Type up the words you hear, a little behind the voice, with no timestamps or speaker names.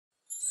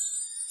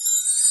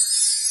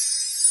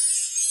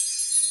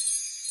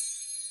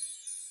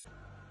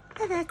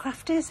Hi there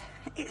crafters,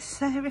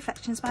 it's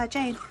Reflections by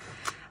Jane.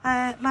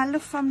 My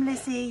Love from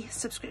Lizzie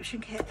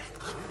subscription kit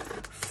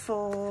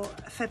for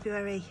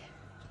February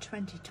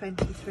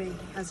 2023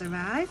 has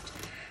arrived,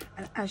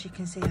 and as you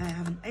can see I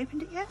haven't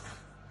opened it yet.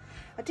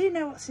 I do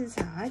know what's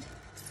inside.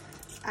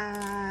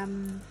 I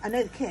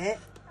know the kit,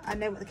 I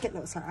know what the kit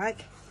looks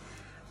like,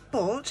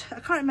 but I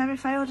can't remember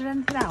if I ordered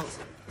anything else.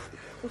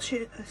 We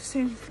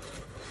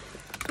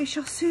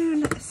shall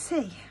soon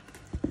see.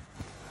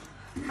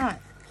 Right.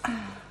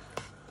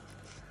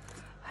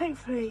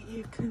 Hopefully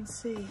you can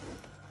see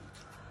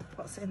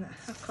what's in there.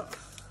 I've got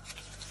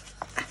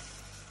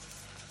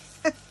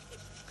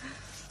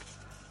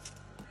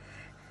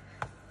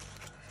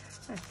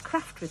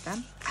craft with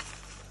them.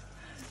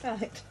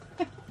 Right.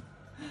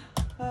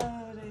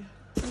 Oh dear.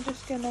 I'm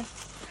just gonna.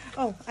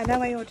 Oh, I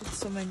know I ordered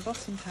some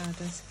embossing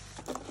powders.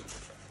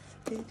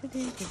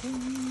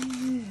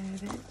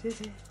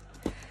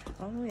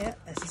 Oh yeah,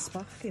 there's a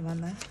sparkly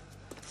one there.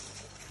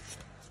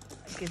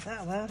 Give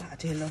that a whirl. I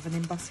do love an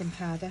embossing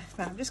powder.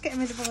 Right, I'm just getting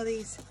rid of all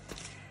these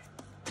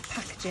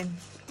packaging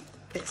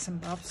bits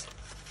and bobs.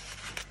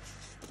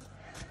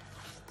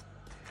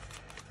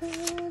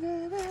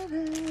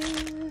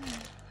 I'm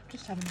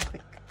just having a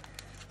quick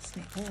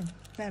sniff. Oh,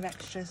 they're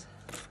extras.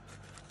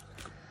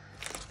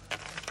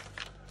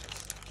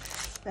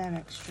 They're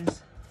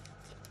extras,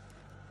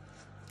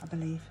 I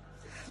believe.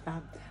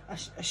 Right, I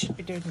should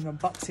be doing an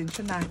unboxing,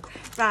 shouldn't I?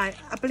 Right,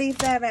 I believe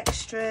they're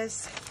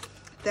extras.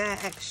 They're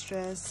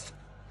extras.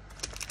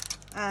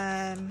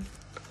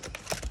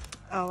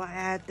 Oh, I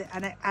had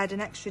an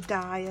extra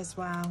die as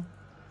well.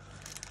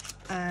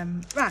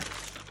 Right,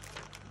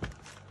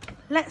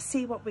 let's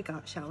see what we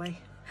got, shall we?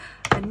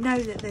 I know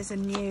that there's a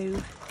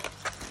new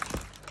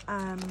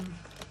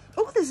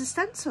oh, there's a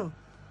stencil.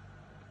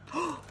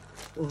 Oh,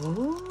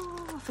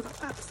 I forgot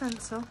that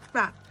stencil.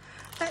 Right,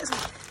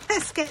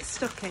 let's get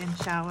stuck in,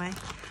 shall we?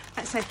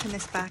 Let's open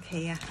this bag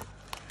here.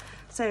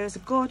 So it was a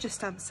gorgeous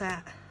stamp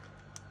set.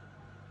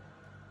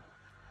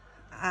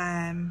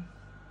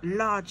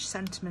 Large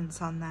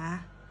sentiments on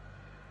there.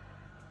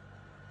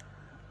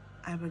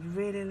 I would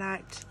really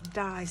like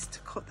dies to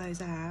cut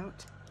those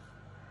out,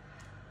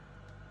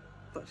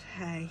 but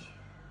hey,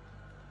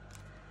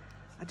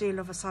 I do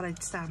love a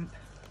solid stamp,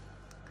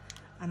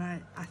 and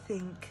I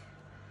think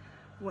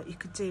what you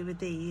could do with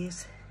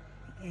these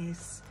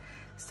is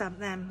stamp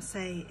them,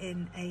 say,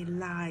 in a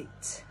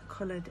light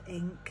coloured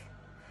ink,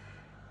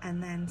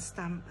 and then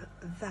stamp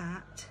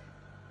that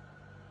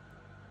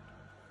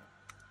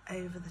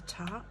over the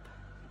top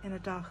in a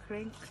darker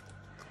ink,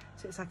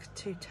 so it's like a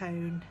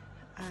two-tone.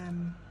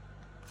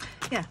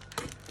 Yeah,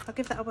 I'll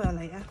give that a whirl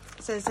later.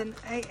 So there's an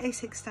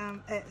A6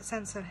 stamp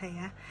stencil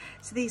here.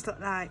 So these look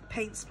like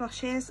paint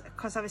splashes,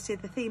 because obviously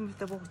the theme of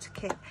the water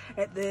kit,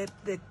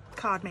 the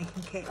card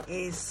making kit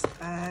is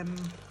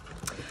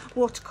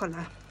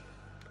watercolour.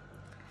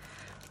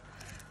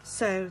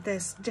 So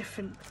there's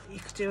different, you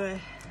could do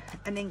an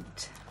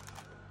inked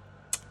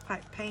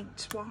like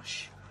paint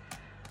wash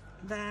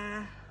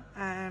there.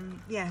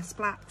 Yeah,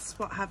 splats,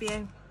 what have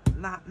you.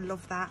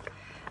 Love that.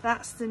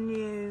 That's the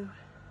new,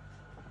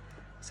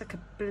 it's like a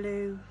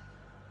blue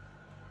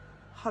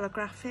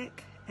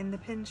holographic in the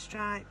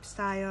pinstripe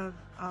style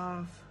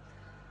of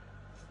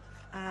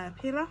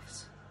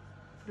peel-offs.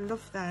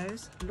 Love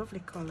those, lovely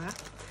colour.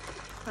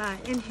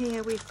 Right, in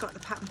here we've got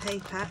the pattern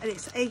paper, and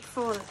it's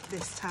A4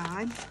 this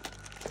time.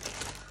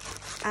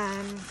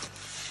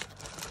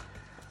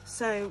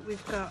 So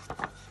we've got,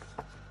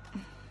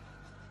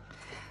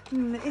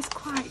 it's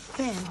quite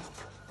thin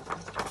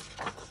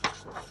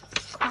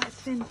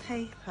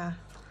paper,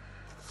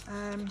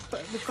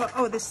 but we've got,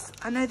 oh, this,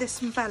 I know there's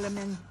some vellum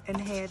in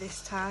here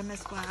this time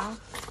as well.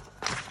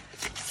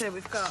 So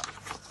we've got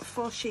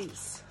 4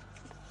 sheets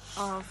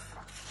of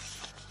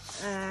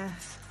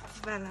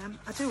vellum.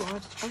 I do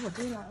like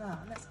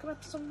that. Let's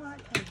grab some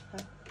white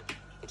paper,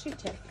 2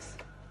 ticks,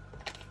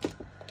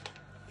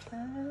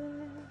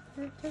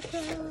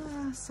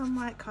 some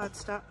white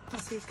cardstock,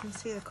 so you can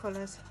see the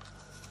colours.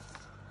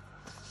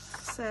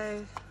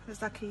 So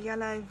there's like a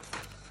yellow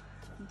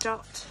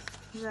dot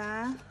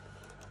there.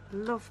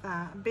 Love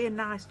that. And be a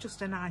nice,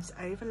 just a nice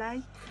overlay,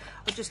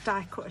 or just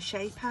die cut a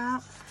shape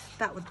out.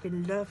 That would be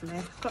lovely.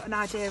 I've got an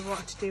idea of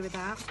what to do with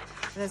that.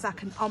 And there's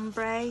like an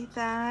ombre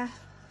there.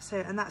 So,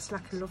 and that's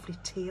like a lovely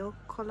teal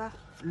colour.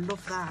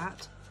 Love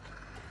that.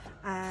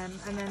 And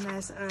then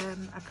there's like a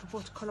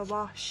watercolour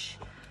wash,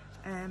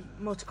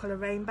 watercolour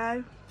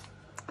rainbow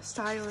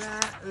style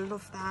there.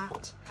 Love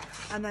that.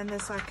 And then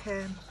there's like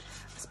I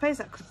suppose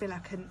that could be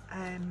like a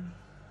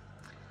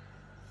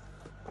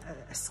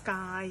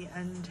sky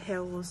and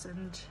hills,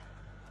 and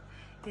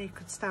you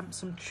could stamp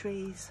some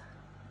trees,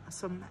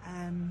 some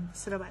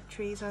silhouette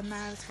trees on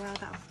there as well.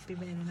 That would be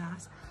really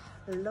nice.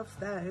 I love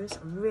those.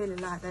 I really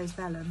like those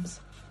vellums.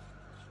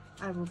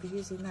 I will be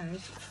using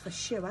those for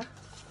sure.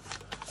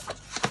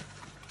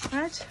 Right,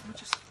 I'll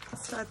just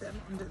slide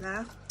them under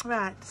there.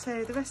 Right,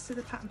 so the rest of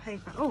the pattern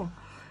paper. Oh,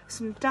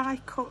 some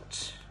die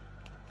cut,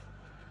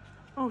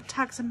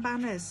 tags and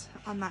banners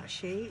on that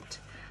sheet.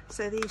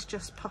 So these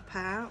just pop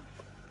out.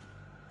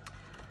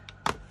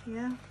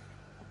 Yeah,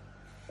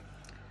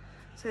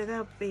 so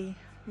they'll be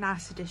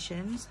nice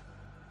additions.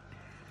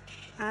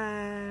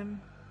 That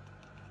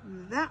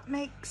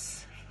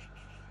makes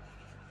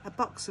a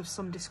box of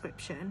some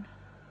description.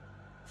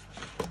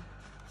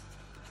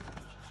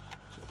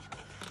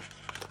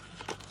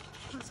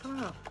 Let's have a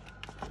look.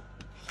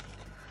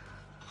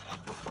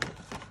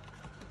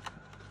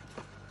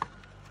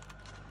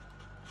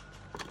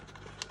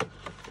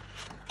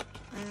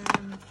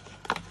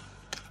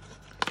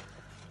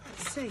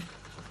 Let's see.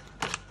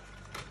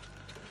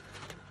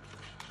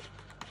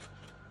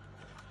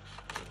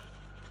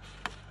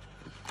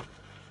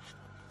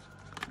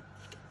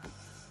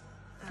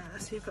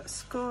 So you've got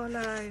score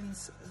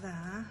lines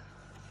there,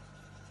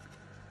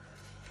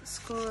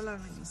 score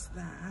lines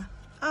there.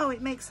 Oh,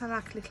 it makes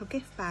like a little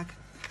gift bag.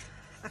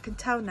 I can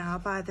tell now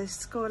by the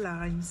score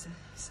lines.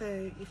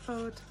 So you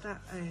fold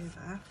that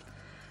over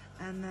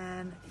and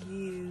then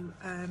you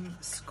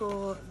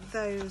score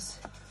those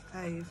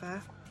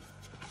over.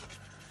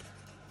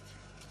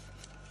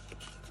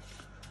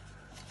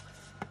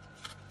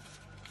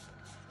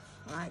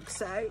 Like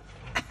so.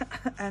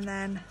 And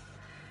then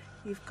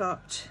you've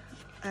got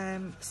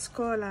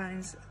score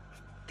lines.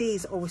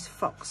 These always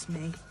fox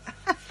me.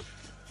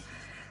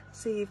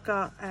 So you've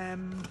got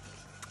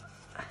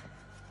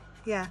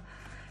yeah,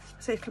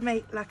 so you can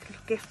make like a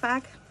little gift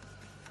bag,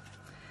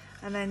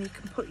 and then you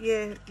can put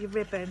your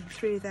ribbon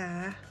through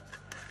there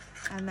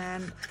and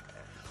then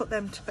put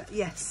them to,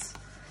 yes,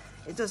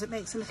 it does, it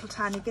makes a little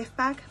tiny gift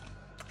bag.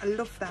 I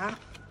love that.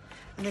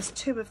 And there's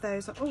 2 of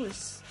those. Oh, I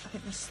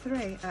think there's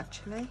 3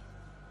 actually.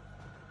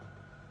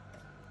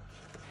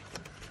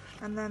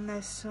 And then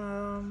there's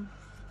some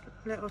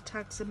little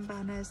tags and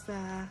banners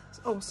there.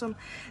 Oh, some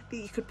that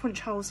you could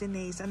punch holes in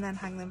these and then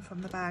hang them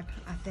from the bag,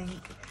 I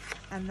think.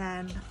 And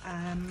then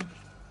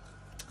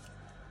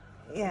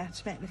yeah,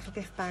 to make little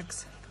gift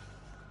bags.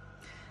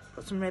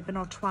 Put some ribbon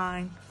or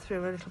twine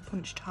through a little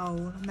punched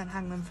hole and then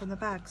hang them from the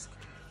bags.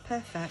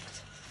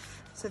 Perfect.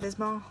 So there's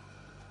more.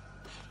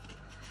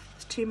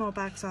 There's 2 more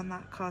bags on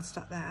that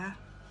cardstock there.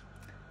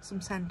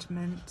 Some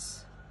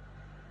sentiments.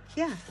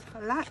 Yeah, I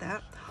like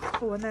that.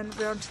 Oh, and then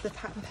we're on to the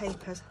pattern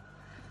papers.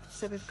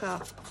 So we've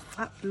got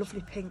that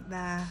lovely pink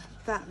there,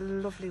 that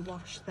lovely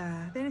wash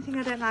there. The only thing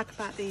I don't like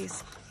about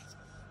these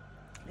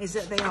is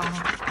that they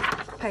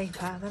are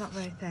paper, they're not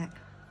very thick.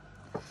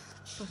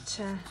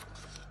 But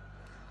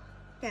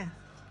yeah,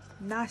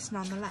 nice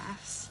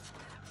nonetheless.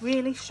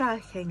 Really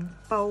striking,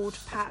 bold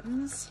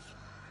patterns.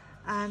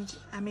 And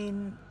I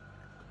mean,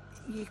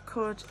 you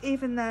could,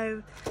 even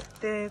though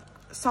the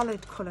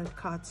solid coloured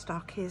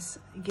cardstock is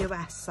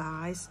US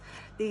size,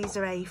 these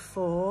are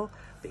A4,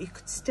 but you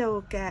could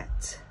still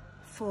get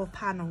 4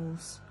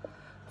 panels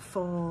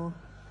for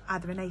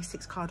either an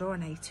A6 card or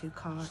an A2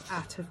 card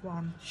out of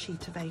one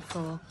sheet of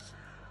A4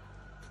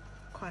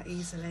 quite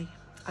easily.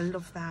 I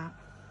love that.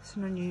 It's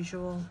an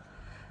unusual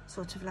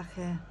sort of like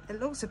a,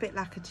 it looks a bit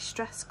like a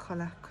distress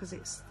colour because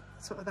it's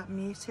sort of that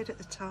muted at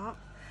the top,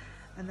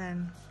 and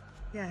then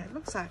yeah, it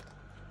looks like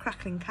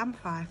crackling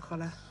campfire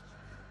colour,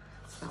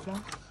 that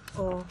one,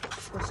 or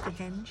rusty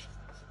hinge.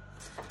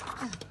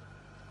 Yeah.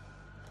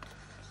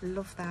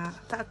 Love that.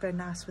 That'd go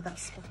nice with that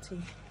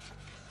spotty.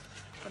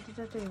 What did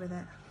I do with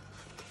it?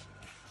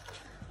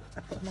 I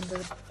put them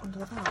under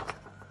the back.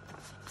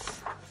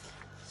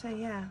 So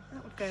yeah,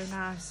 that would go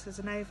nice as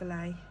an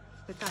overlay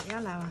with that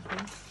yellow, I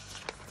think.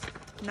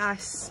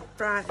 Nice,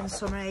 bright and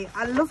summery.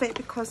 I love it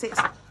because it's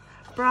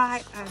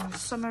bright and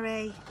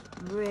summery.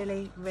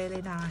 Really,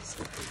 really nice.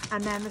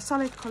 And then the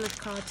solid coloured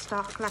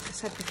cardstock, like I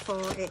said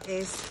before, it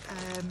is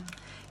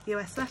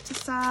US letter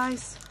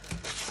size.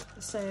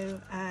 So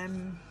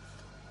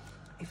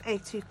if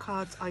A2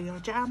 cards are your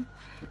jam,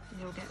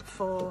 you'll get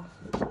 4.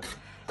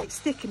 It's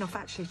thick enough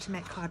actually to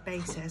make card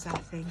bases, I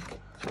think.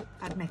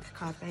 I'd make a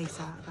card base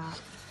out of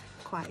that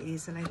quite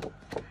easily.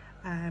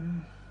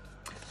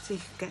 So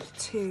you could get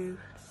 2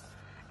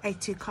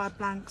 A2 card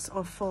blanks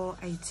or 4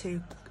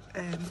 A2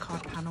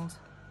 card panels.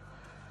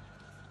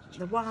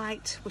 The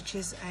white, which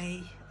is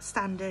a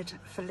standard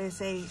for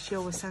Lizzie, she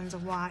always sends a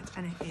white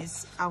and it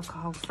is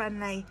alcohol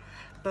friendly.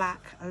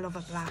 Black, I love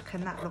a black,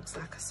 and that looks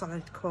like a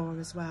solid core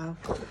as well.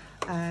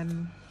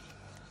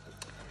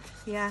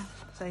 Yeah,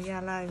 so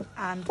yellow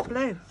and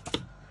blue,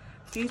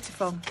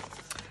 beautiful.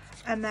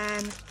 And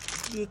then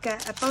you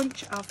get a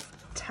bunch of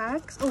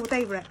tags. Oh,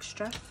 they were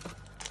extra,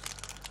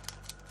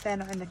 they're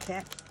not in the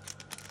kit.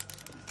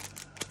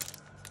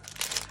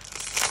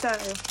 So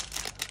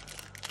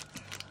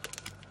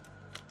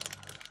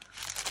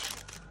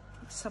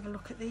let's have a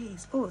look at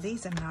these. Oh,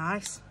 these are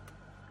nice.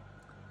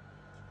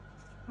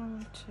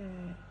 1, 2,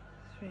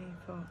 3,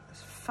 4.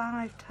 There's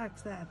 5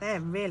 tags there. They're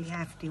really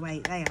hefty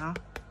weight, they are.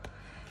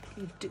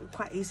 You do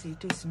quite easily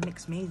do some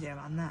mixed media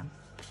on them.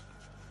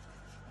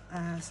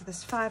 So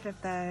there's 5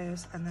 of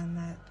those, and then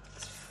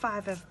there's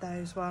 5 of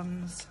those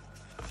ones.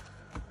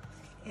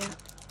 Yeah.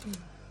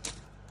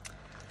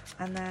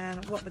 And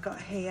then what we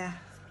got here,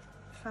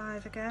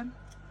 5 again.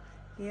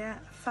 Yeah,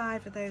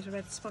 5 of those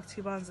red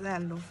spotty ones. They're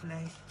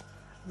lovely.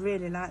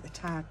 Really like the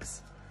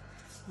tags.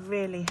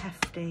 Really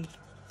hefty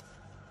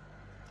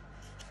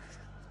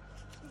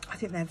I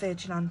think they're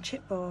virgin on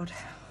chipboard.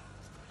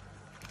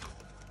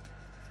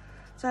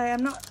 So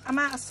I'm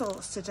out of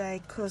sorts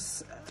today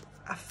because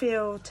I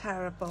feel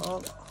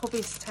terrible.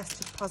 Hubby's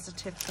tested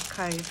positive for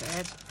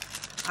COVID.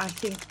 I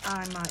think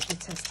I might be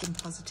testing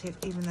positive,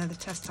 even though the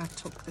test I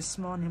took this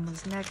morning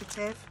was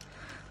negative.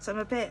 So I'm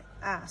a bit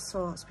out of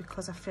sorts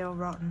because I feel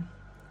rotten.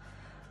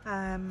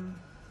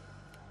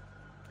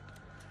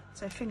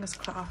 So fingers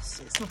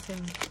crossed, it's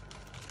nothing.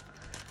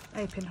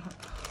 Hoping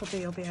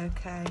hubby will be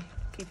okay.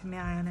 Keeping my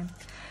eye on him.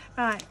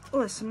 Right, oh,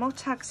 there's some more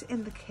tags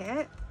in the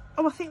kit.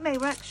 Oh, I think they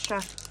were extra.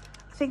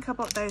 I think I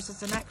bought those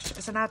as an extra,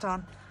 as an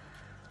add-on,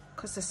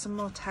 because there's some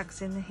more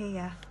tags in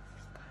here.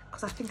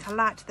 Because I think I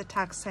liked the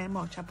tags so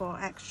much, I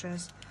bought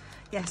extras.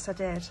 Yes, I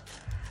did.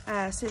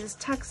 So there's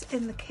tags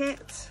in the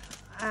kit.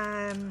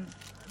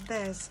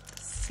 There's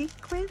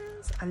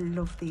sequins. I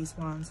love these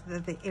ones. They're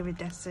the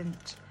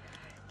iridescent,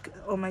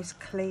 almost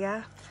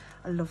clear.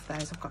 I love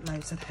those. I've got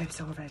loads of those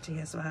already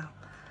as well.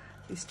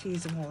 I used to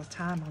use them all the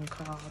time on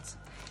cards.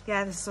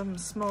 Yeah, there's some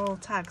small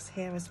tags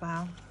here as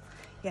well.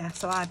 Yeah,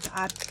 so I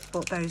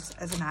bought those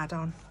as an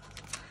add-on.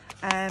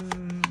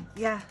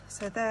 Yeah,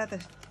 so they're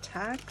the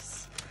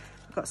tags.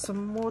 I've got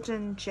some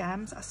wooden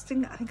gems. I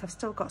think I've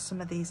still got some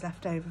of these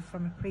left over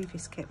from a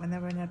previous kit when they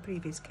were in a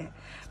previous kit,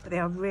 but they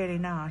are really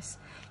nice.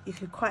 You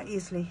could quite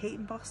easily heat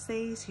emboss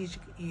these, use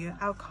your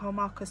alcohol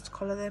markers to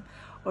colour them,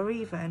 or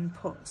even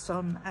put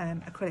some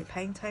acrylic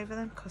paint over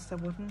them because they're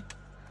wooden.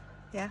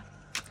 Yeah,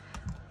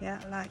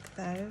 I like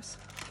those.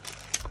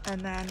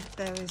 And then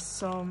there is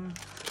some,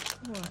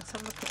 oh, let's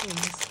have a look at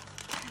these.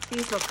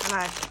 These look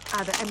like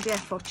either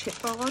MDF or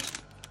chipboard.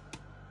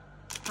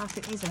 I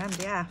think these are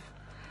MDF.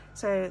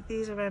 So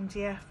these are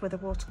MDF with a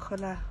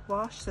watercolour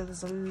wash. So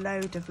there's a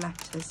load of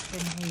letters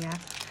in here.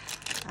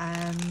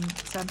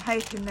 So I'm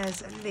hoping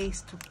there's at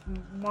least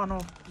one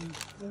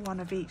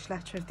of each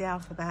letter of the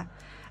alphabet,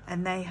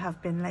 and they have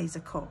been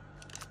laser cut.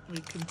 You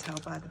can tell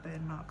by the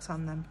burn marks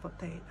on them, but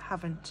they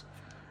haven't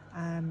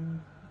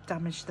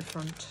damaged the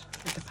front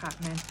with the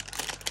patterning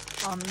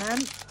on them.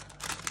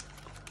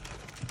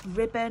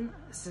 Ribbon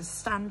is a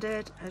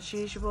standard as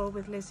usual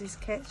with Lizzie's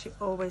kits. You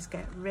always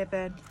get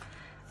ribbon,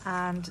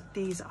 and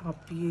these are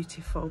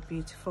beautiful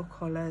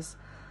colours.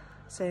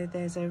 So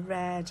there's a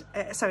red,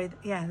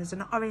 there's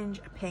an orange,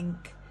 a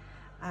pink,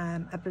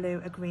 a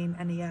blue, a green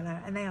and a yellow,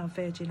 and they are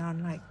virgin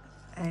on, like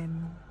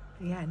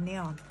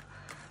neon.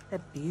 They're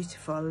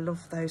beautiful. I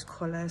love those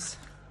colours.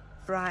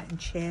 Bright and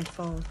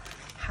cheerful,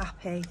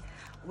 happy.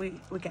 We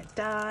get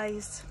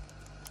dies.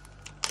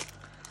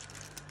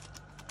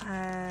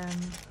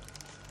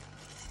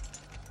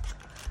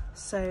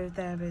 So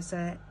there is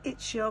a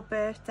It's Your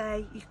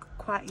Birthday. You could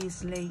quite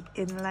easily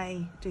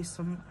do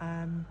some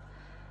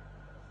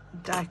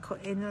die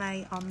cut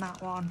inlay on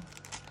that one.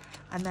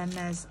 And then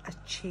there's a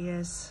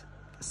cheers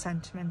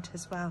sentiment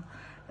as well.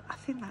 I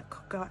think that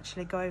could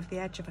actually go over the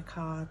edge of a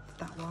card,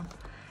 that one.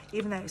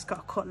 Even though it's got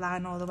a cut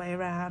line all the way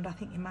around, I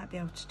think you might be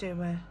able to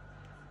do a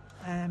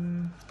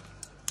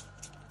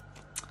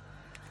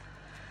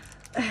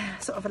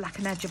sort of like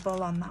an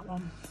edgeable on that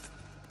one.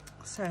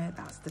 So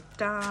that's the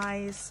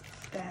dies.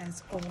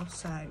 There's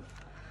also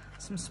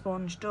some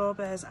sponge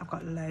daubers. I've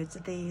got loads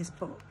of these,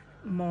 but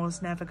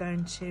more's never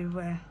going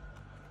to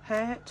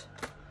hurt.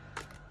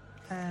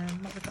 What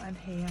have we got in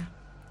here?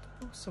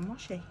 Oh, some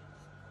washi.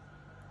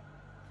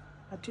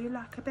 I do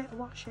like a bit of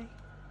washi.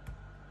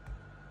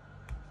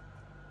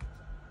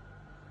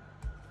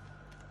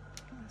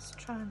 Let's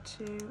try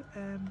to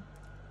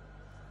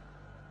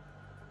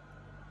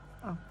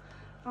oh,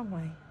 wrong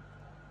way.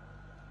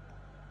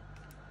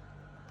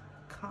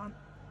 I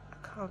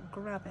can't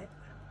grab it.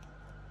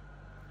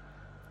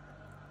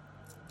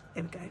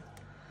 Here we go.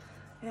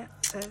 Yeah,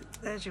 so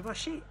there's your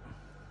washi.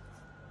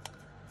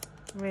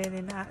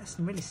 Really nice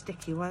and really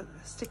sticky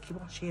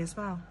washi as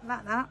well,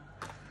 like that.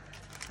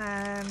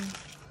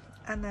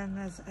 And then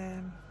there's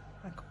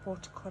like a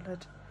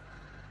watercoloured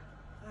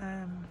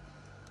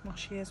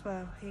washi as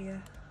well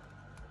here.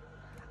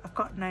 I've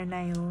got no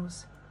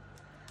nails.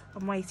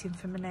 I'm waiting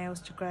for my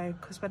nails to grow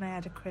because when I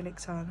had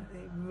acrylics on,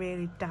 it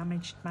really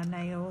damaged my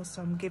nails,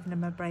 so I'm giving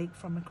them a break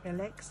from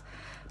acrylics.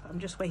 But I'm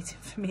just waiting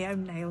for my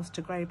own nails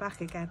to grow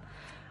back again,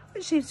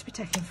 which seems to be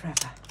taking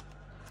forever.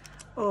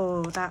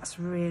 Oh, that's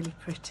really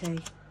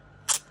pretty.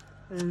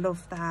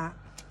 Love that.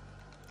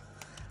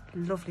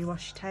 Lovely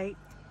washi tape.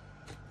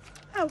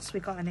 What else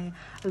we got in here?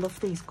 I love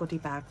these goodie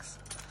bags.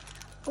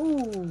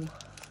 Oh,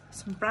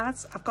 some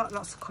brads. I've got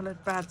lots of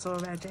coloured brads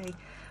already,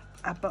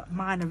 but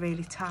mine are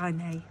really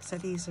tiny, so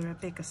these are a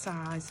bigger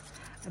size,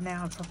 and they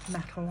are proper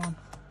metal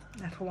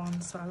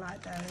ones, so I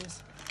like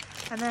those.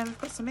 And then we've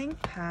got some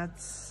ink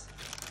pads.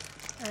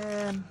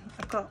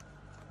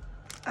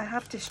 I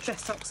have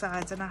Distress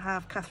Oxides and I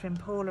have Catherine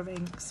Paula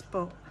inks,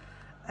 but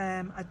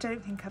I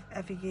don't think I've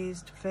ever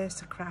used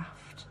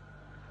Versacraft.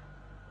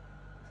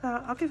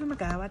 So I'll give them a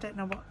go. I don't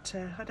know what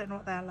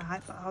they're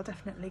like, but I'll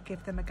definitely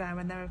give them a go.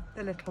 And they're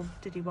the little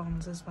diddy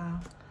ones as well.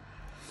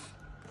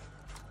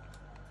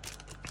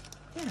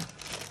 Yeah,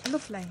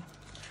 lovely.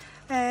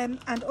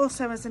 And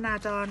also as an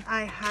add-on,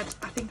 I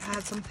think I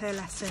had some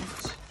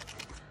pearlescent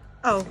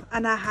Oh,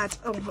 and I had,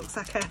 oh, looks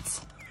like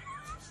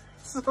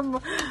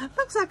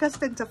I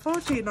spent a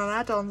fortune on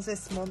add-ons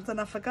this month and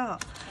I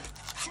forgot.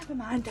 Never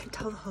mind, don't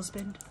tell the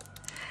husband.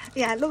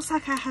 Yeah, it looks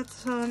like I had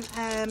some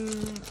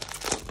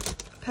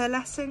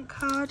pearlescent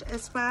card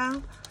as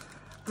well.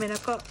 I mean,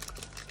 I've got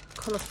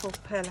colourful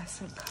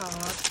pearlescent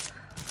cards,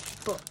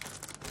 but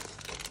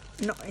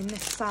not in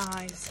this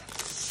size.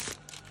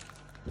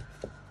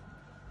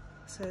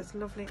 So it's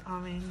lovely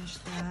orange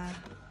there,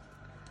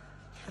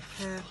 a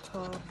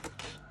purple,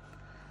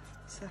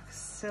 it's like a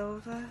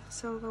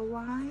silver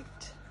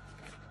white,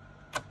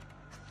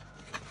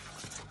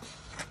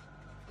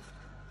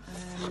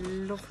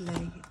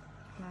 lovely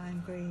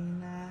lime green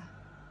there,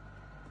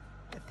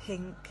 a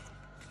pink,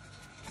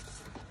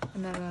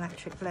 and then an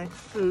electric blue.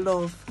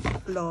 Love,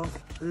 love,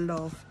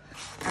 love.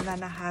 And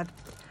then I had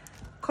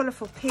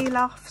colourful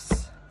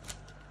peel-offs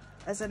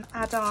as an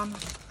add-on.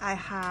 I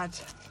had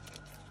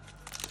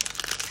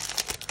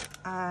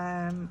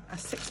a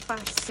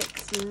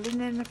 6x6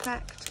 linen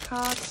effect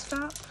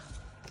cardstock.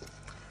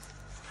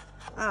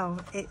 Oh,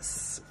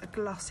 it's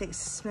glossy, it's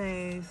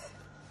smooth,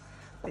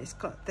 but it's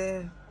got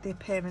the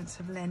appearance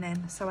of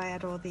linen. So I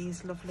had all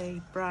these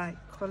lovely bright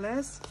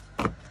colours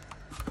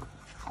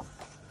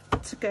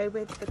to go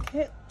with the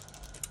kit,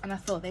 and I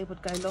thought they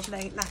would go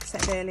lovely. Like I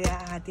said earlier,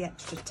 I had the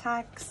extra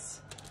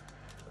tags.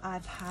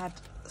 I've had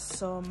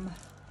some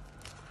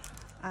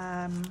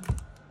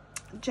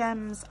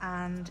gems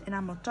and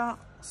enamel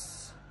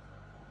dots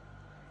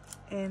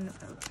in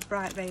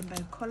bright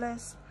rainbow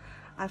colours.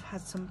 I've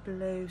had some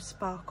blue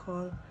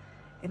sparkle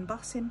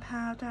embossing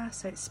powder,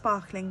 so it's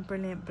sparkling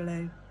brilliant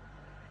blue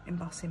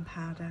embossing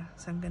powder.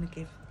 So I'm going to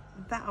give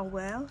that a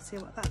whirl, see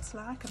what that's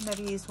like. I've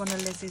never used one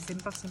of Lizzie's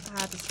embossing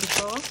powders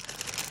before.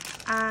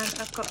 And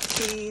I've got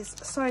these,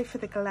 sorry for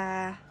the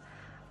glare,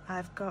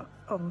 I've got,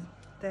 oh,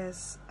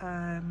 there's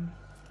 1,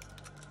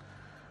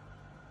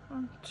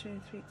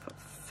 2, 3, 4,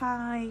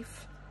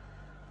 5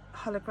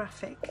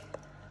 holographic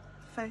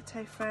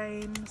photo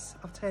frames.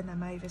 I'll turn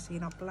them over so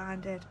you're not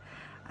blinded.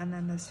 And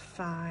then there's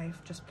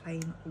 5 just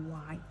plain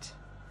white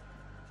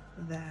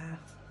there.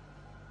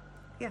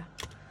 Yeah.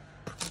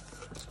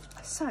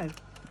 So,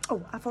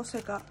 oh, I've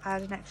also got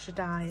an extra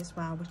die as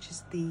well, which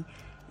is it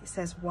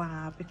says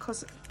wow,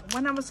 because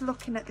when I was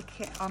looking at the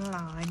kit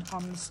online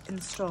in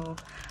the store,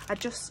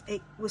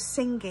 it was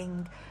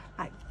singing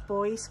like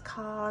boys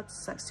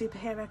cards, like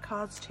superhero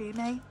cards to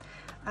me.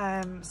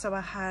 So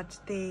I had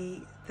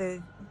the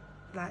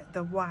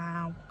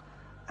wow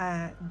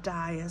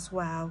die as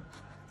well,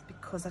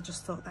 because I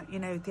just thought that, you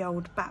know, the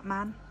old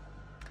Batman,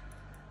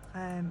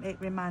 it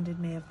reminded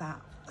me of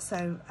that.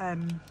 So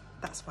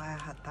that's why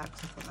I had that,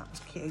 because I thought that was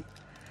cute.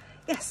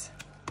 Yes,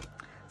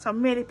 so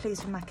I'm really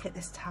pleased with my kit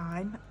this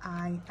time.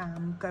 I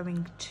am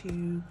going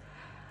to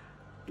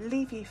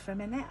leave you for a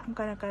minute. I'm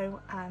going to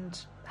go and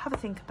have a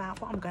think about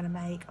what I'm going to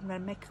make. I'm going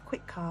to make a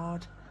quick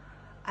card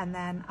and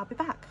then I'll be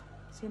back.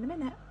 See you in a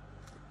minute.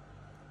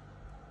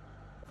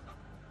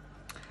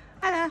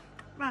 Hello.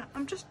 Right,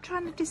 I'm just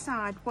trying to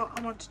decide what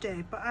I want to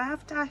do, but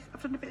I've done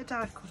a bit of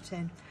die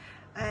cutting.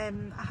 I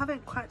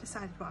haven't quite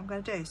decided what I'm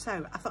going to do,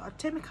 so I thought I'd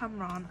turn my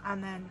camera on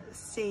and then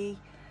see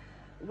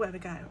where we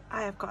go.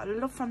 I have got a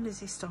Love from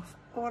Lizzie stuff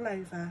all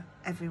over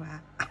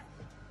everywhere.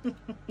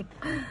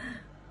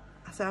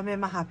 So I'm in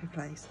my happy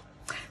place.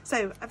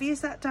 So I've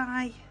used that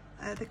die,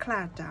 the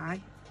cloud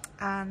die,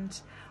 and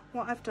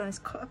what I've done is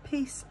cut a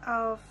piece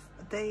of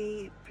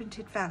the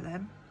printed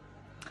vellum,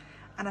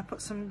 and I've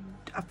put some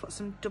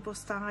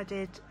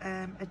double-sided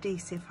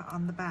adhesive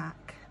on the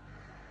back,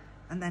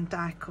 and then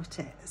die cut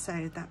it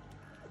so that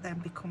then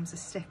becomes a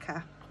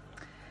sticker.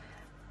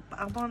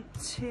 But what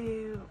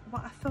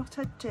I thought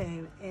I'd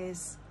do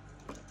is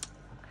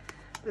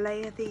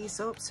layer these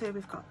up so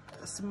we've got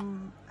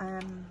some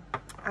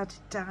added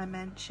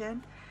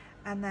dimension,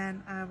 and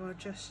then I will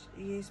just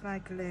use my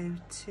glue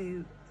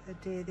to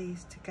adhere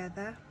these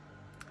together.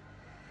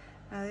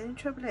 Now the only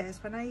trouble is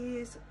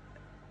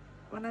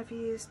when I've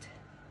used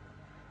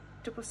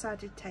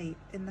double-sided tape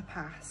in the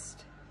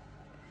past,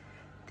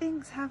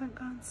 things haven't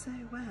gone so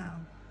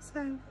well,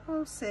 so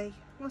we'll see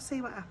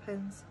what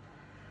happens.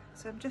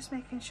 So I'm just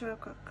making sure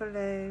I've got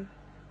glue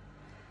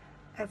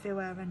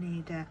everywhere I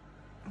need it,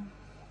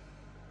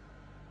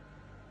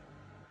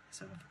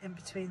 sort of in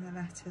between the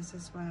letters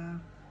as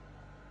well.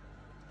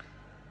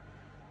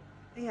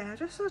 Yeah, I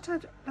just thought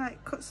I'd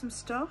like cut some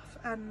stuff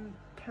and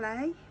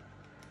play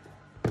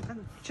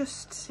and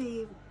just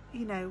see,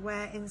 you know,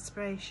 where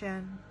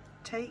inspiration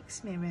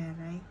takes me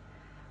really.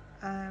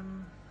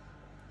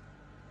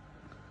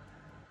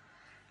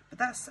 But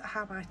that's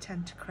how I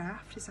tend to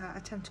craft, is I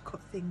tend to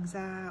cut things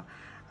out.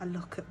 I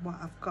look at what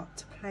I've got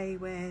to play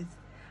with,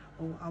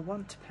 or I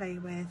want to play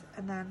with,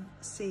 and then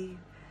see,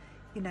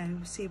 you know,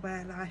 see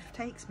where life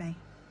takes me.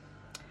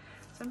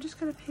 So I'm just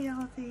going to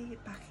peel the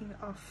backing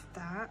off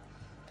that.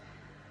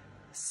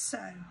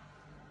 So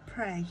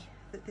pray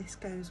that this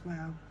goes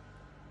well,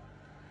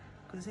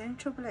 because the only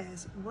trouble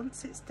is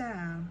once it's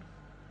down,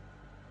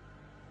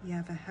 you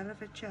have a hell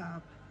of a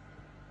job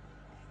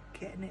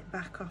getting it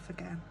back off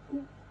again.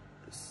 Ooh.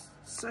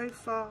 So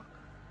far,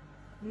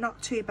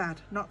 not too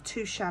bad, not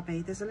too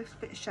shabby. There's a little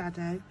bit of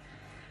shadow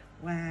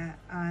where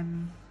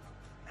I'm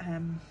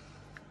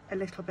a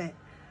little bit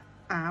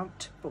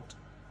out, but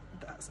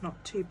that's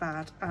not too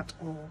bad at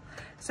all.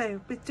 So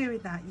with doing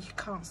that, you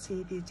can't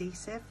see the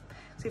adhesive.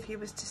 So if you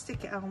was to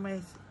stick it on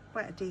with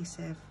wet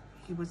adhesive,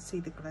 you would see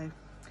the glue,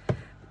 but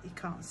you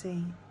can't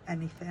see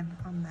anything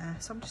on there.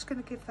 So I'm just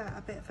going to give that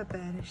a bit of a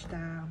burnish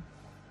down,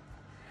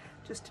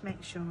 just to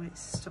make sure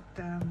it's stuck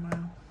down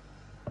well.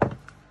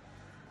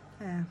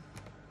 Yeah,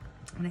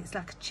 and it's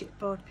like a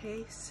chipboard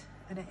piece,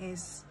 and it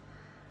is,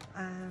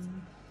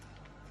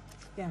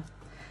 yeah,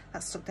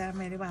 that's stuck down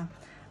really well.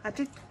 I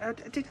did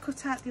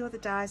cut out the other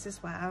dies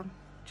as well,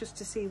 just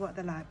to see what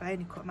they're like, but I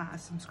only cut them out of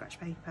some scratch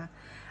paper,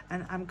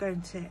 and I'm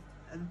going to,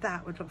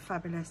 that would look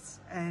fabulous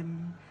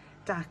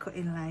die cut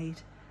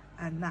inlaid,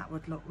 and that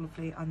would look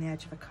lovely on the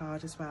edge of a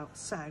card as well.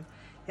 So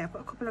yeah, I've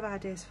got a couple of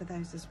ideas for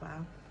those as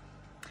well,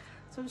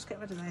 so I'll just get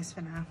rid of those for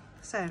now.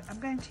 So I'm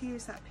going to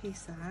use that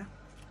piece there.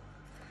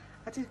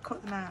 I did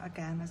cut them out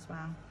again as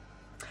well.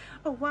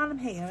 Oh, while I'm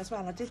here as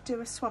well, I did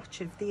do a swatch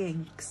of the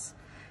inks.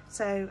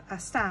 So I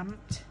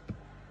stamped,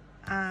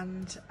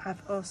 and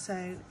I've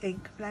also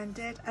ink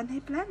blended, and they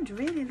blend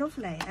really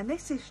lovely. And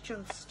this is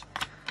just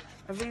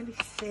a really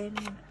thin,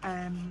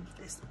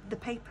 it's the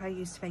paper I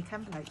used to make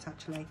envelopes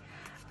actually,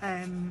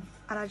 and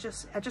I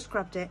just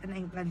grabbed it and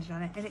ink blended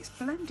on it, and it's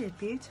blended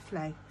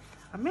beautifully.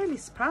 I'm really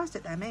surprised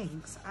at them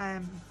inks.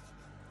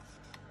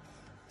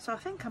 So I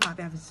think I might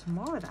be having some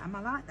more of them.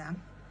 I like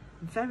them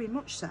very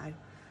much so.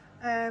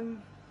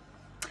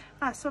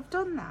 Right, so I've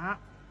done that.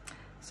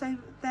 So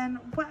then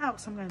what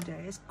else I'm going to do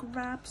is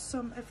grab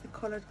some of the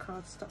coloured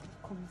cardstock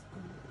that comes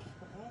in with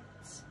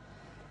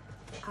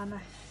it, and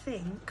I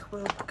think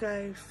we'll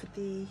go for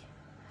the,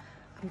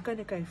 I'm going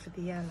to go for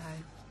the yellow.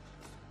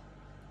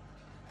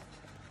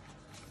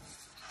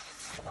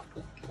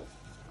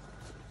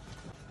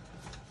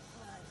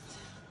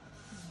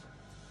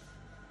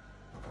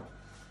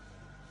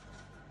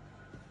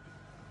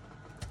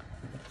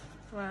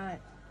 Right,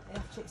 you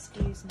have to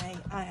excuse me,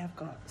 I have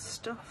got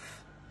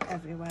stuff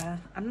everywhere.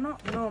 I'm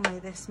not normally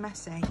this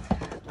messy.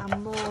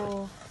 I'm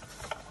more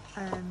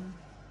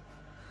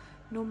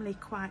normally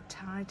quite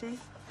tidy.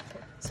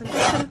 So I'm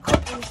just going to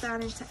cut these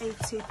down into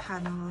A2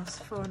 panels,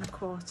 4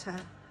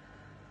 1/4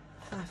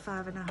 by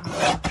 5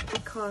 1/2,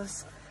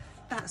 because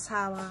that's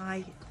how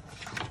I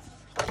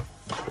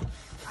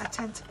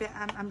tend to be.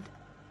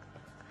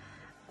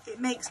 It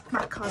makes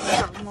my cards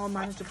a lot more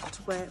manageable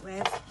to work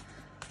with.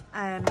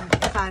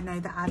 If I know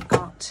that I've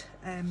got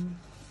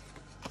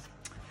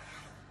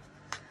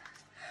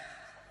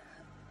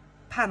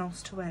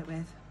panels to work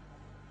with.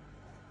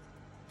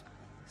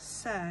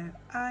 So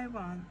I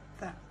want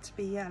that to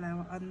be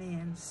yellow on the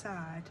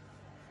inside.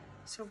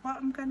 So what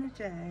I'm going to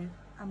do,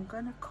 I'm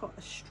going to cut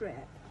a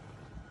strip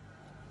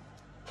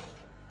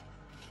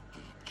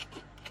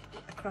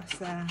across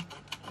there,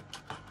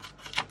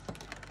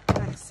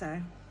 like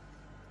so,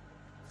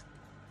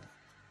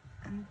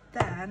 and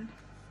then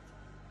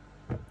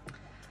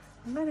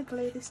I'm going to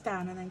glue this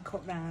down and then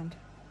cut round.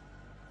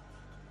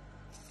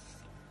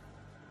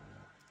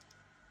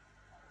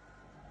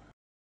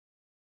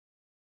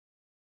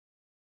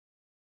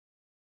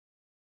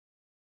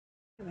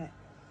 Do it.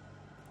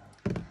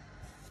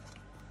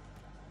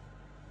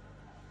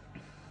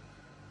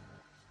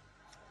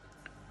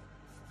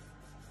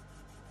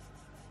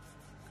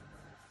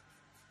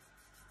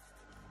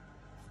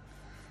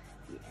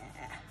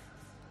 Yeah.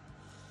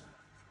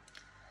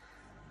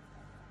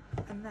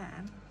 And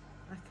then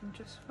I can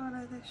just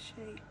follow this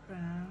shape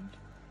round.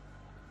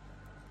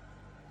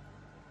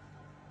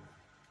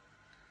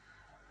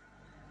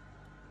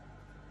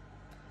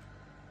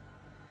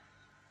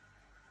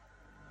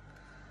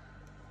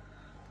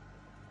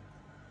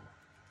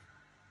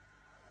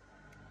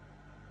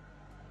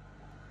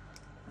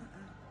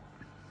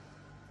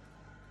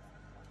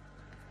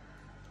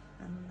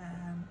 And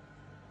then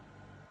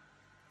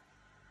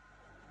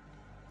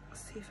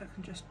see if I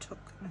can just tuck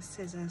my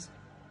scissors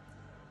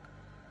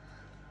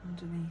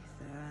underneath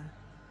there.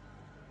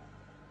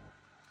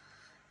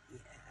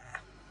 Yeah.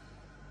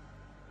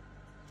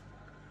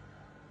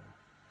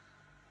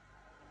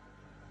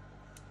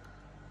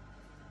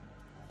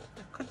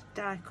 I could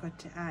die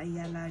cut it out of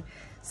yellow,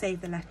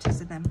 save the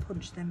letters and then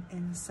punch them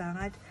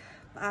inside,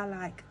 but I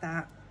like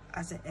that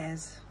as it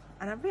is,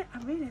 and I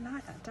really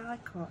like that die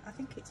cut. I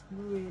think it's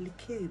really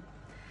cute.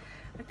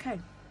 Okay,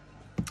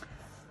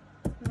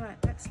 right,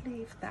 let's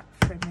leave that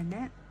for a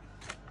minute.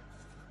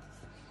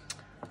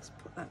 Let's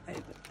put that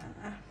over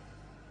there.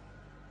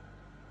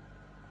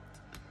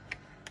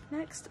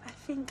 Next, I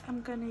think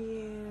I'm going to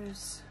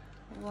use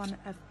one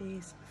of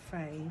these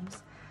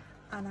frames,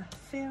 and I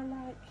feel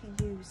like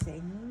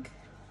using,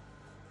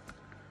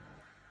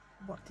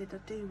 what did I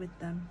do with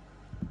them?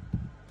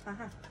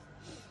 I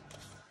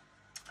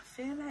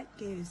feel like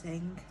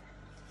using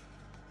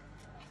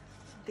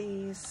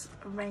these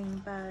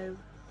rainbow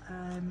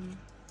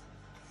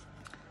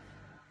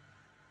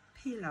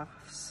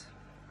peel-offs,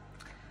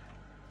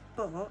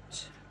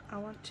 but I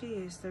want to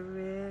use the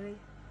really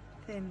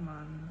thin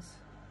ones.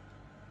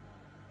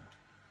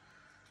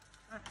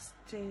 Let's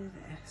do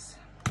this.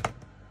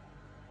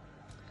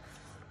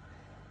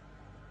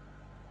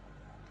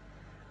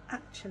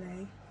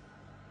 Actually,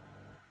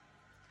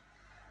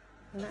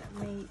 let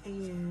me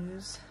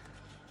use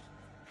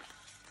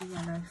the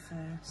yellow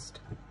first.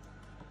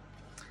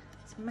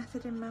 It's a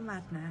method in my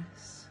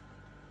madness,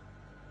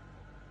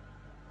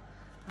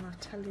 and I'll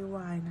tell you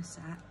why in a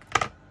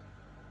sec.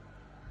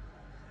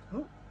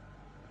 Oh.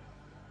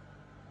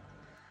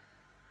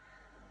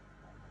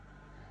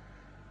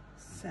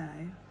 So,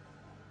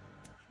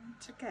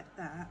 to get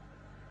that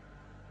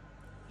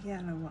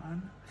yellow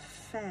one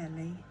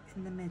fairly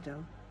in the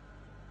middle.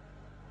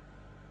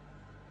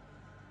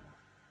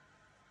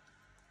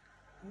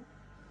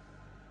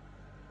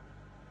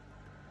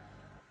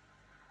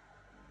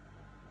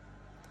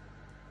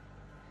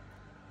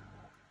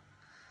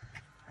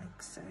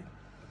 Like so.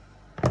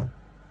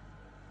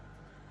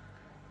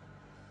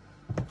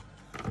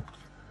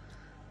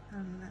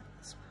 And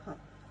let's put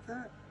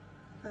that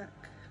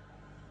back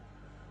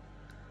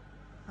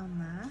on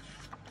there.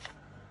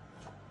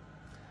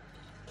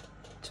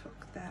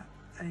 Tuck that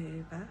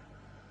over.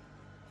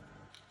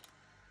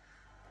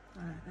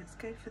 Right, let's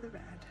go for the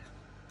red.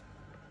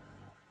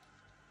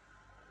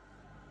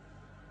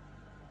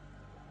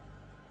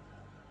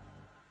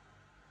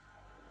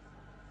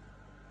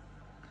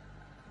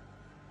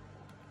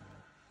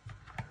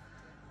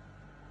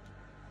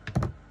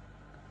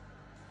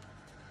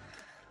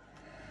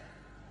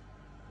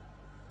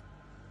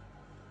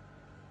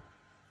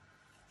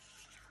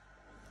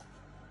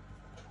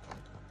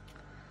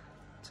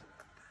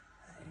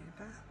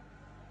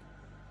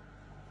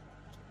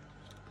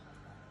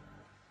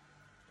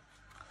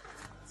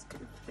 Let's go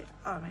for the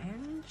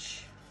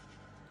orange.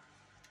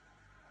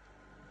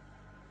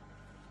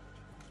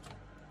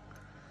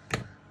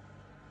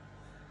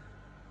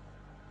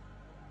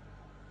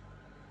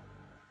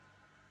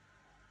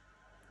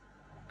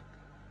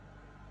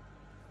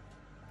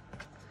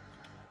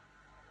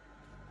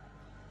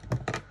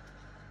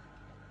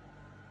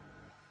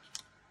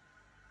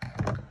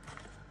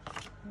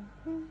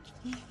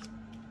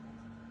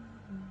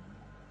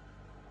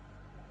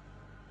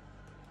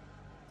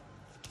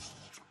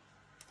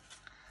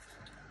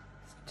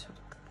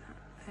 Tuck that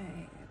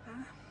over,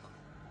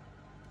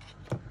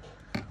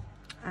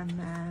 and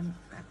then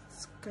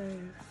let's go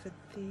for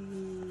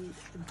the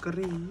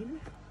green.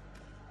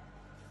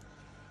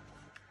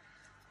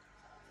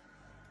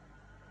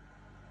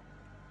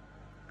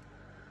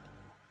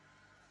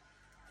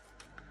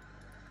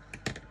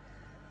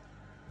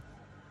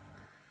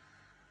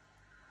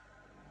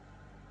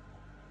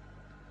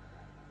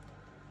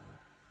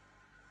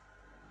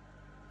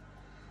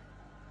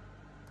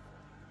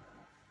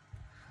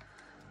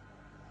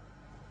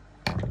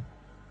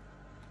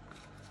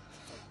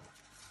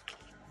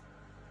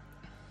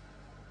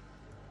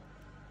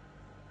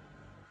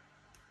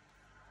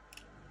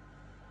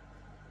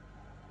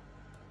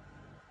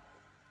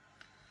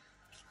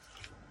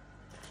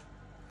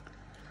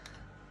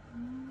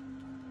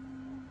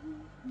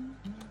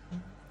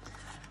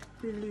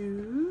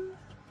 Blue,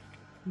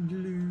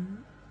 blue.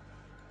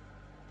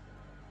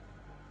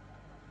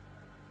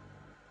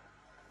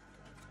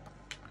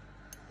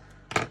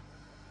 Not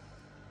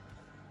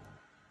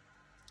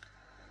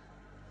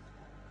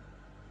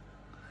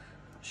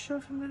sure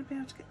if I'm going to be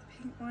able to get the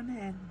pink one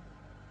in.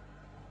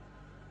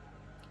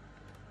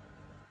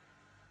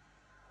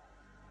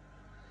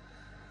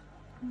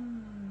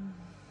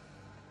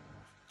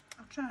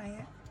 I'll try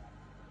it.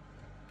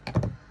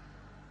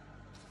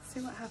 See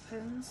what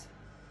happens.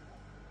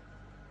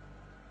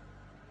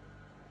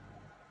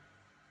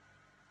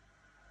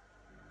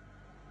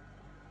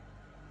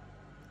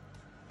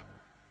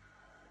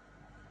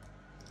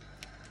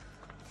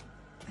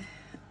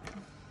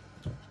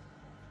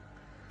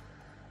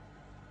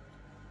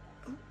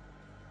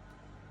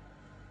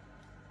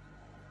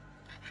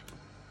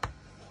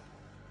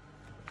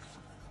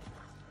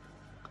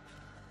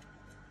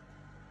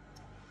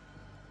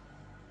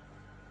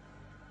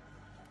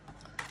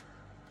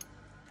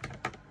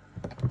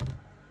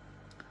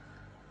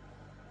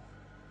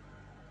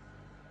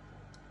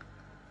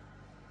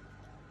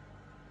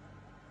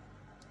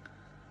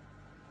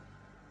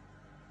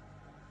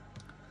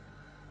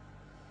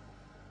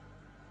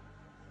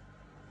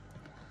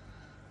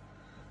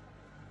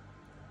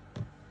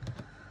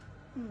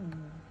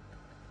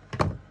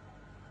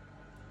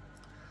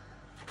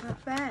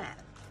 Not bad.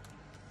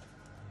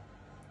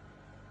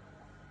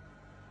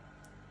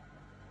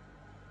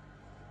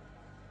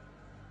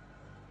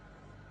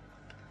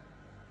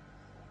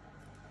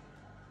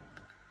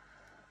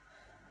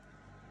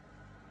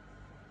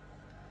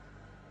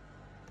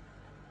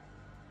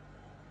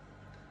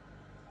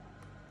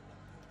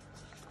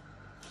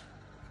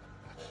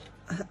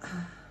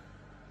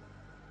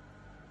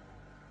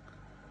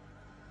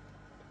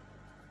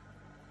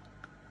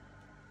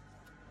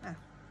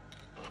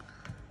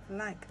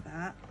 Like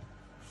that.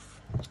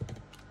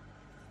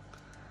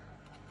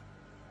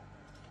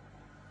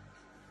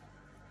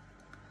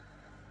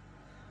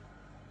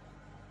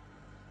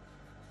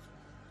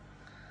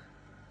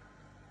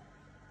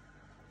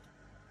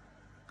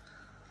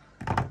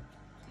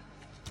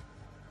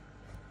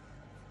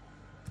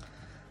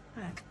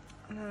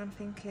 And then I'm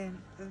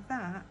thinking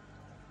that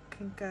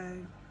can go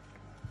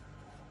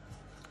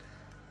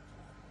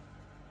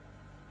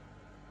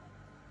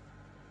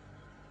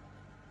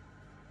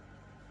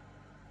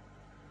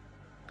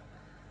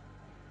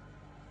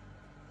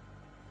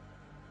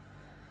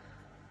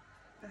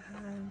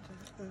behind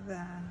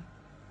there.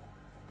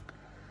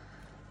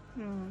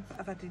 But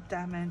I've added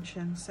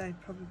dimensions, so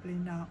probably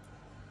not.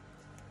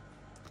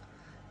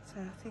 So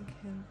I'm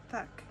thinking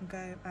that can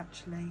go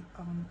actually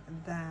on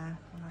there,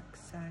 like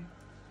so.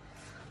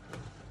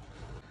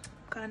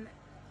 Got an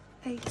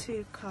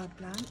A2 card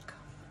blank.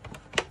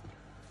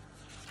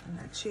 And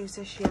let's use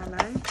this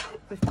yellow.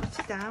 We've cut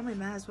it down, we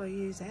may as well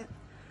use it.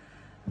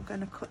 I'm going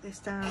to cut this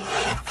down to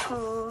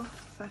 4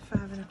 by 5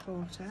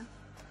 1/4.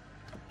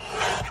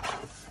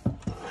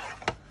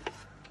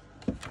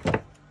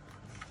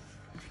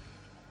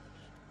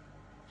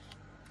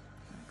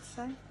 Like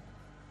so.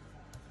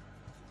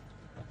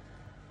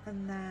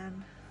 And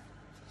then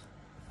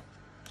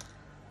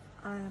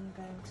I am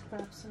going to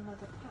grab some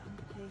other pattern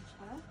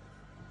paper.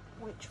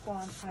 Which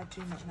one I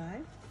do not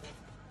know.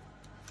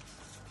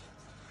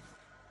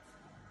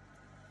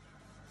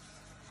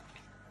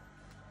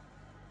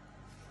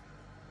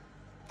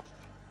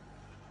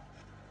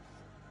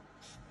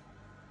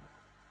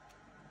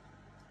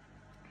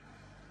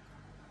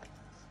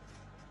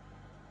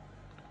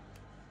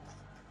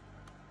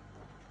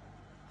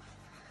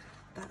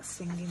 That's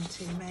singing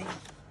to me.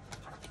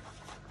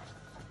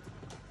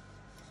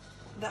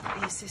 That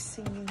piece is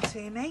singing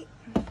to me.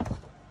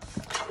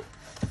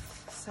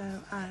 So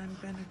I'm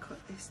going to cut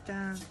this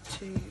down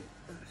to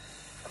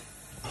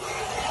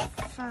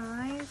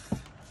 5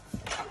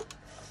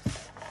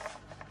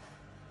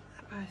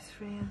 by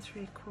 3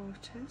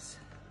 3/4.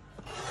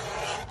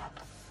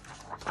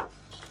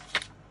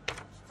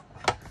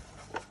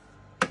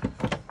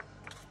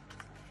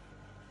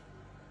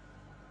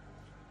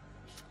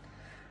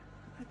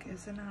 That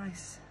gives a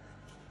nice,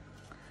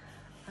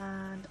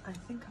 and I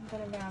think I'm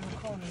going to round the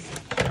corners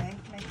actually,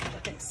 make it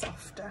a bit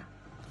softer.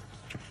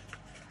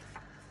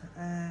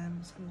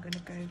 So I'm going to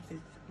go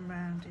with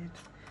rounded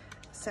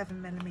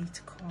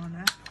 7mm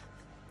corner.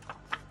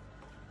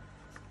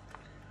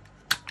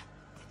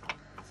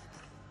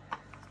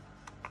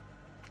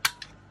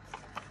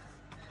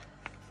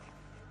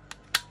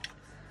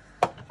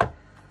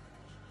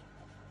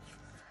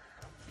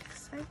 Like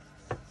so.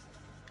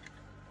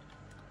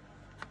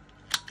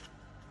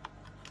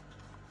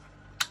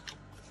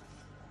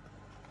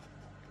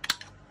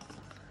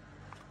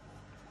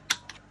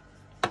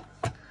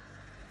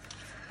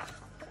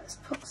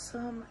 Put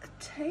some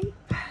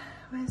tape.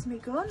 Where's my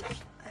gun?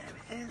 There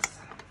it is.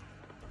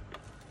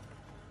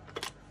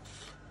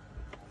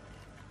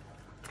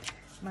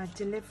 My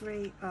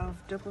delivery of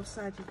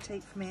double-sided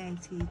tape for my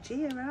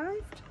ATG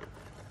arrived,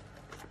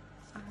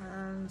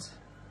 and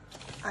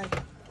I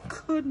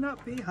could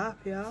not be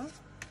happier.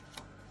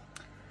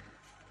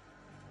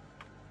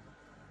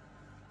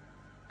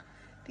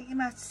 I think you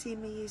might have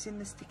seen me using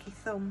the sticky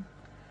thumb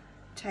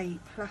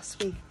tape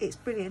last week. It's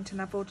brilliant, and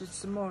I've ordered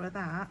some more of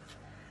that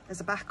as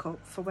a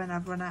backup for when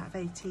I've run out of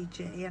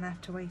ATG and I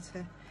have to wait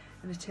an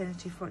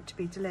eternity for it to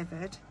be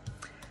delivered.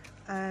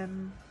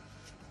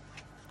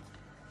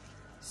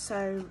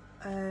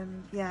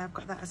 Yeah, I've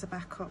got that as a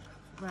backup.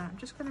 Right, I'm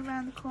just going to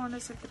round the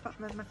corners of the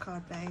bottom of my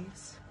card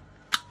base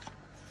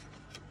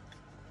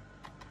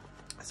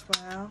as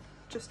well,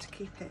 just to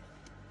keep it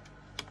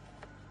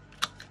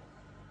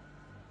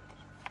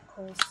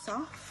all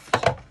soft.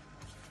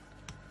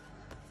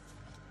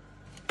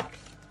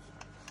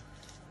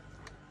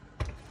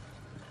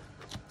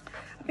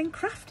 I've been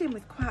crafting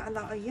with quite a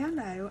lot of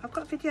yellow. I've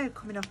got a video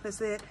coming up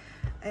as at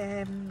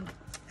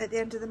the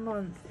end of the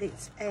month.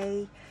 It's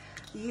a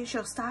use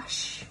your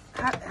stash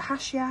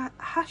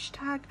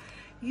hashtag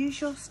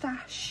use your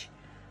stash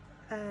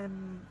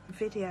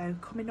video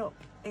coming up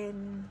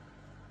in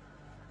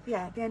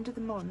at the end of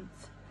the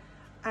month,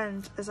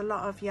 and there's a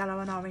lot of yellow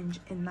and orange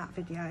in that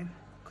video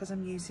because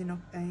I'm using up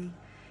a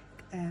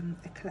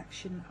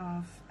collection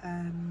of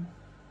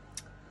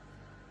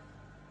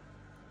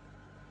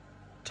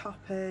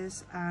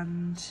toppers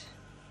and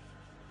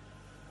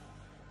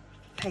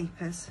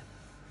papers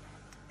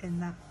in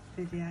that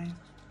video.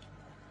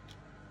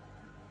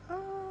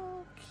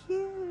 Oh,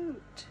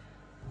 cute.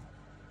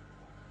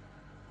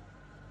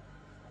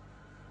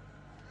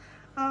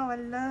 Oh, I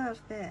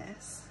love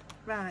this.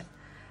 Right,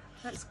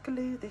 let's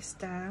glue this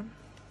down.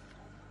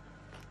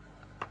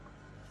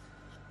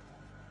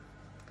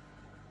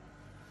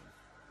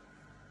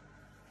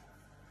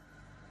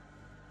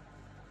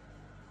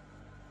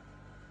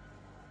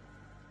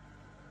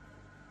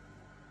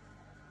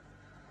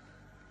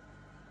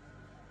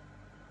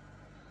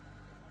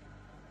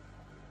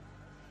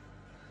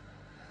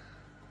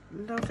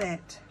 Love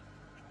it.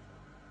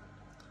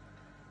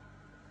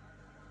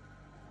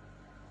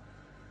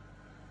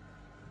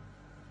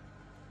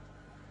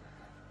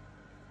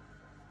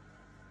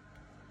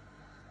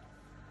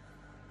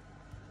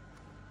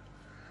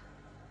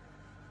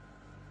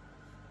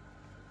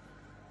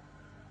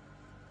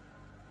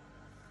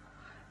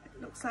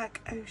 It looks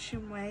like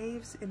ocean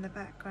waves in the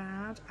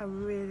background. I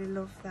really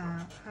love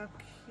that. How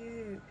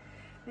cute.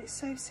 And it's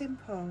so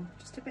simple,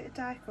 just a bit of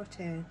die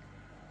cutting.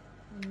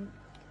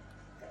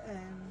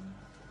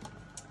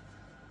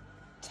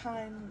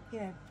 Time,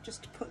 you know,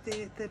 just to put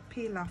the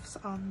peel offs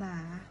on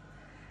there.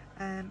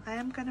 I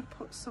am going to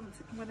put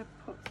something, I'm going to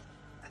put,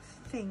 I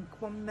think,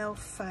 1mm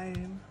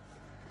foam.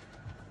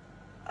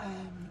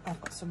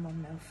 I've got some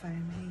 1mm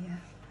foam here.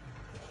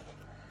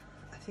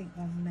 I think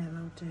 1mm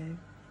will do.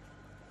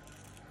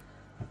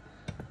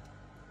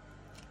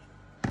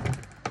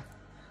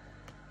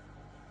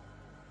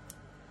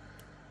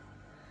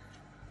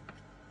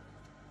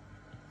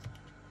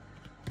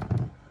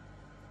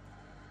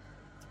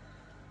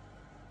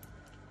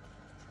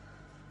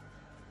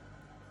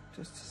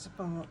 Just to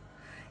support,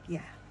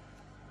 yeah.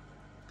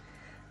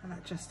 And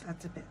that just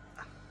adds a bit.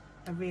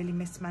 I really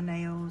miss my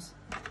nails.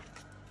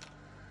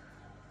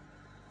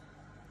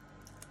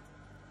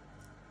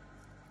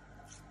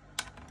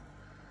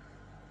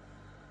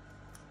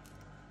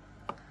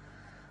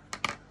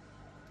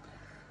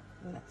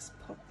 Let's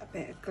put a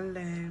bit of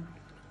glue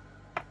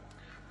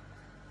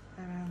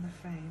around the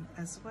frame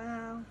as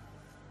well.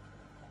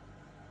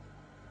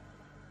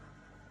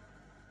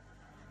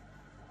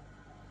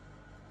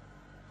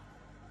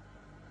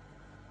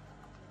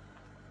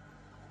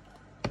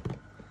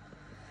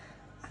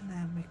 And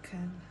then we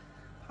can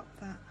pop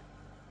that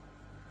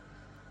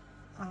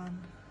on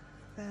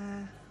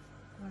there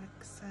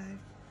like so.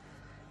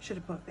 Should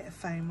have put a bit of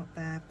foam up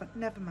there, but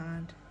never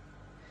mind,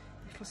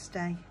 it'll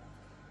stay.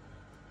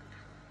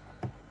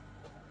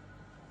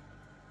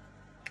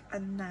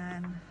 And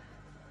then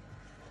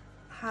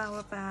how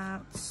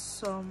about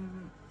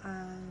some,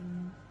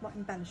 what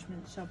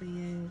embellishment shall we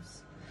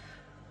use?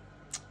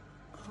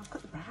 Oh, I've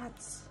got the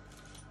brads.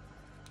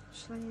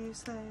 Shall I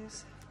use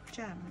those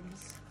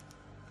gems?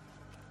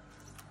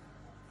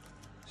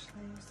 Shall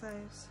I use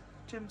those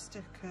gem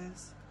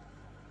stickers?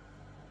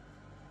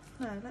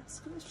 No,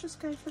 let's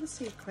just go for the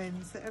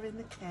sequins that are in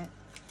the kit,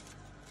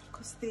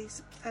 because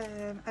these,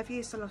 I've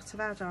used a lot of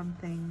add-on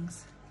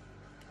things.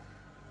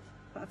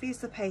 But I've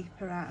used the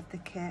paper out of the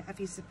kit. I've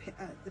used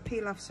the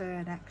peel-offs are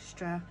an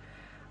extra.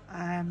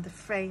 The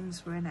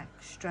frames were an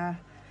extra.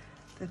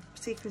 The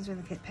sequins are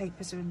in the kit.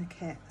 Papers are in the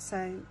kit.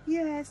 So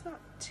yeah, it's not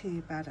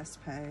too bad, I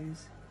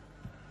suppose.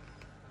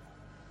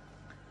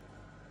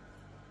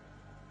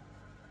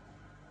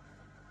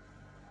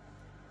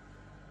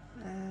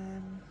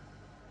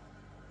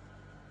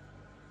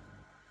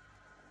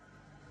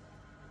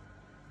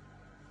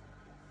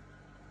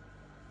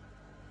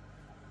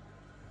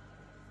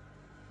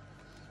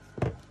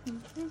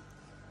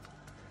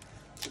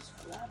 Just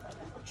grab a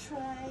little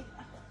tray.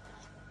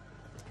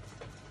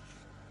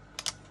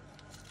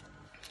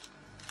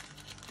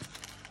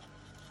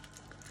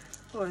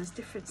 Oh, there's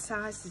different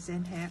sizes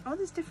in here. Oh,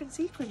 there's different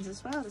sequins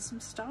as well. There's some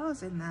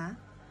stars in there.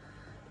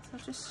 So I'll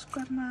just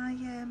grab my,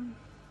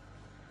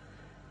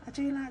 I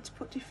do like to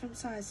put different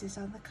sizes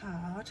on the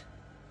card.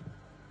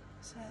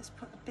 So let's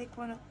put a big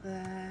one up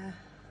there,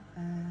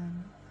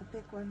 a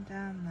big one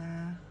down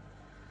there.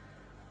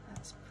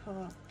 Let's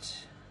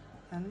put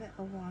a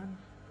little one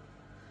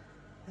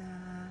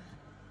there,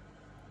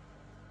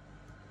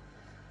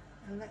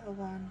 a little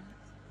one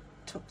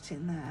tucked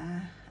in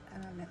there,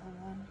 and a little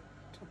one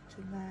tucked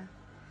in there.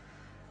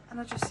 And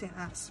I just think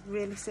that's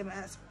really similar.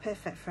 That's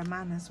perfect for a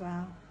man as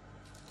well.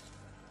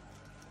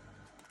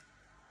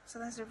 So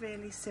there's a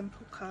really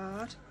simple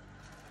card.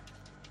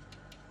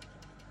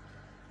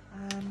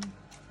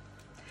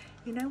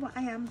 You know what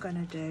I am going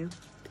to do?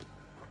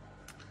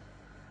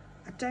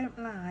 I don't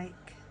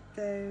like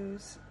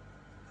those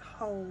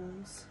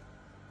holes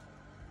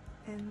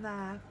in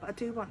there, but I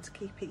do want to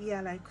keep it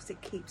yellow because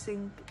it keeps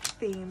in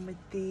theme with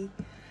the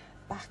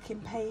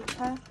backing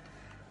paper.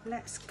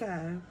 Let's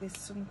go with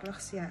some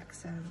glossy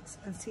accents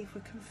and see if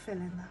we can fill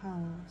in the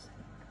holes.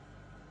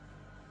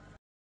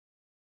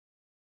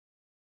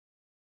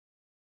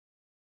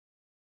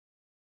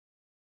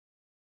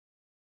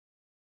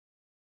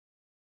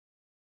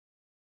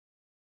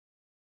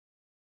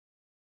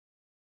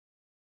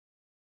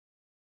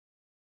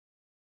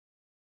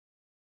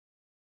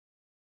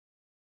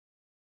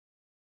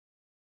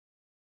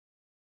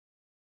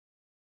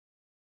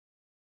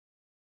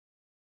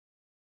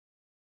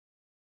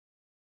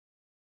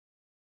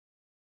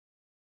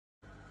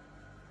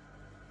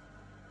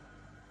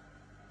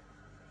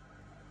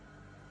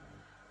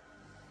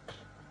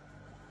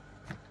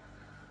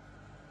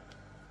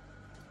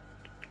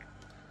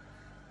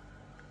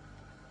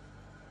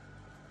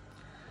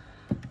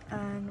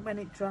 And when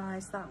it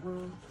dries, that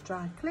will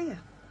dry clear.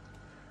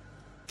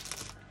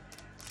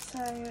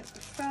 So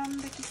from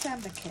the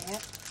December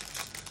kit,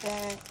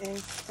 there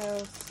is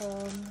still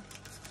some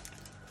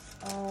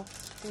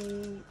of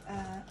the,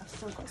 I've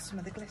still got some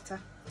of the glitter.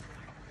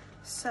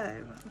 So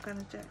what I'm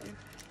going to do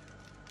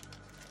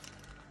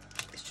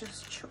is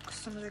just chuck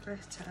some of the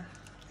glitter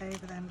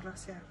over them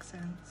glossy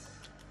accents.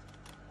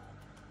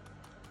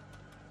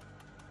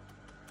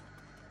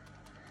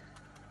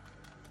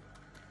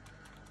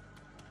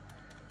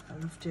 I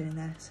love doing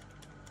this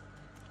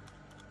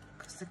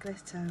the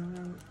glitter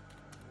will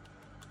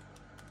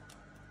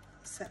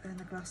settle in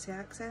the glossy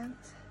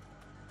accents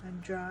and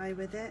dry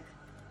with it,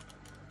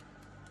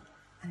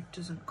 and it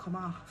doesn't come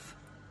off.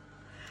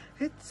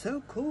 It's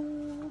so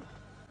cool.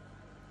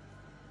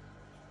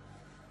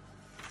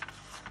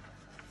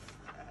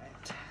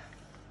 Right.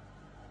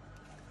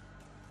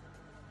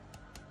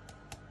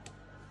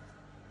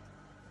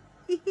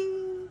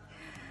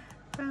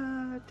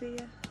 Oh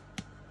dear.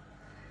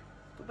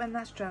 But when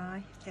that's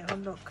dry, it'll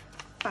look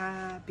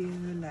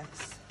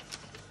fabulous.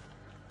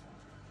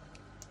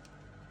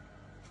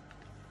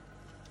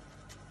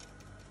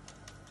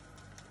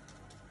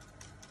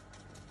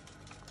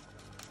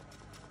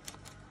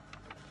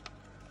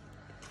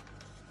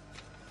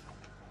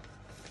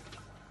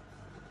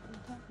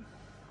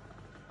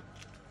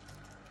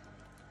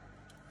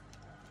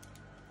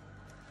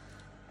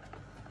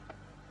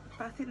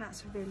 But I think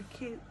that's a really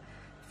cute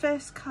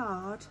first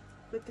card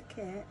with the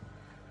kit,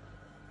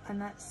 and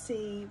let's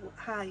see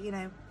how, you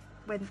know,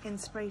 when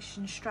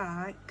inspiration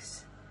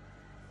strikes,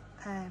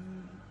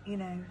 you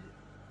know,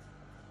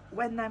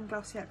 when them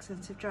glossy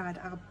accents have dried,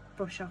 I'll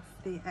brush off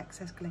the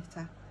excess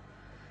glitter,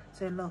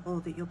 so look,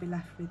 all that you'll be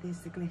left with is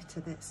the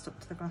glitter that's stuck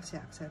to the glossy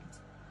accents.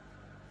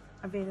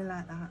 I really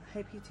like that.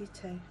 Hope you do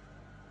too, and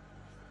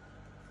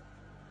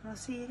I'll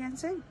see you again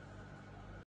soon.